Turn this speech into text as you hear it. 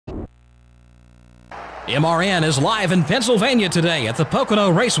MRN is live in Pennsylvania today at the Pocono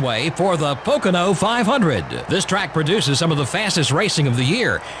Raceway for the Pocono 500. This track produces some of the fastest racing of the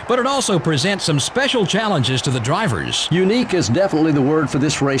year, but it also presents some special challenges to the drivers. Unique is definitely the word for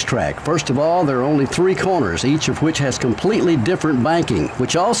this racetrack. First of all, there are only 3 corners, each of which has completely different banking,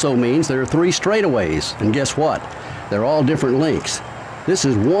 which also means there are 3 straightaways. And guess what? They're all different lengths. This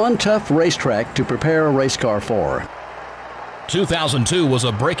is one tough racetrack to prepare a race car for. 2002 was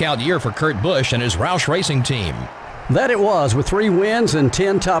a breakout year for Kurt Busch and his Roush Racing team. That it was. With 3 wins and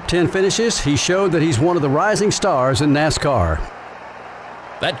 10 top 10 finishes, he showed that he's one of the rising stars in NASCAR.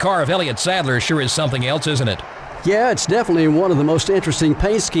 That car of Elliott Sadler sure is something else, isn't it? Yeah, it's definitely one of the most interesting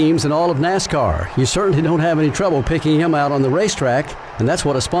paint schemes in all of NASCAR. You certainly don't have any trouble picking him out on the racetrack, and that's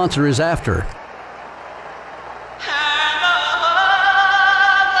what a sponsor is after.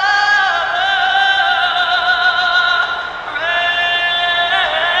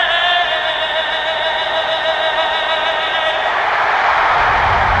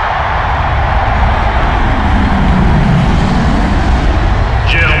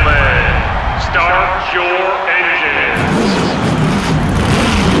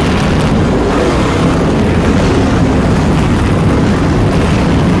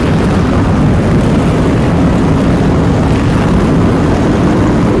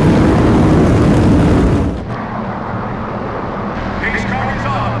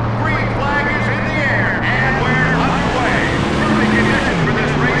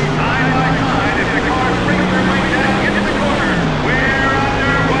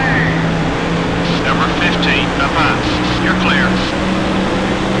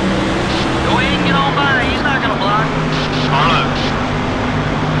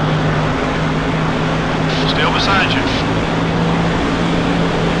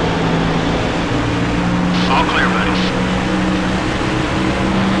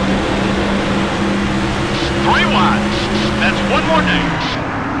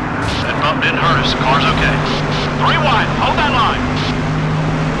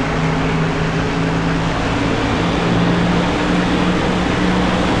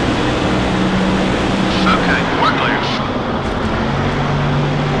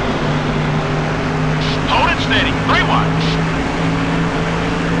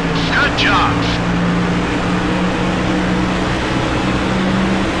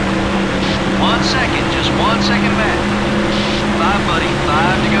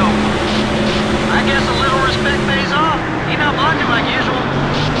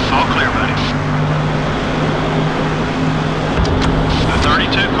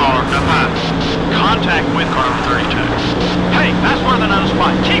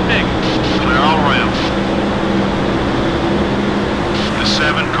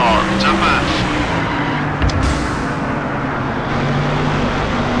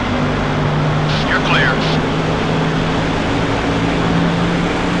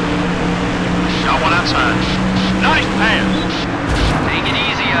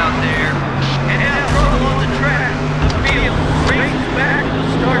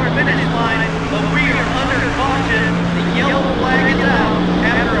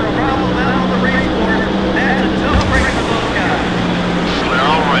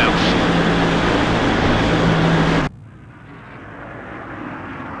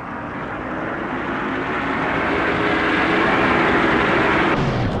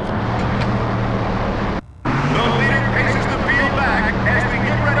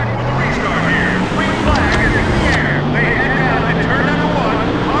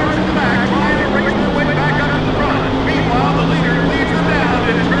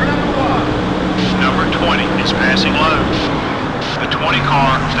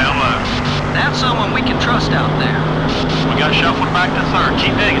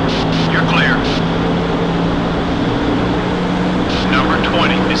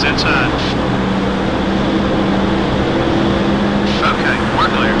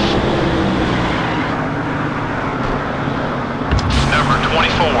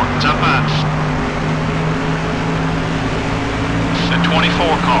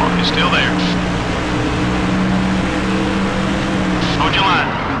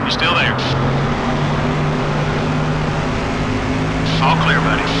 All clear,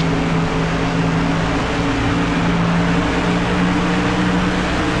 buddy.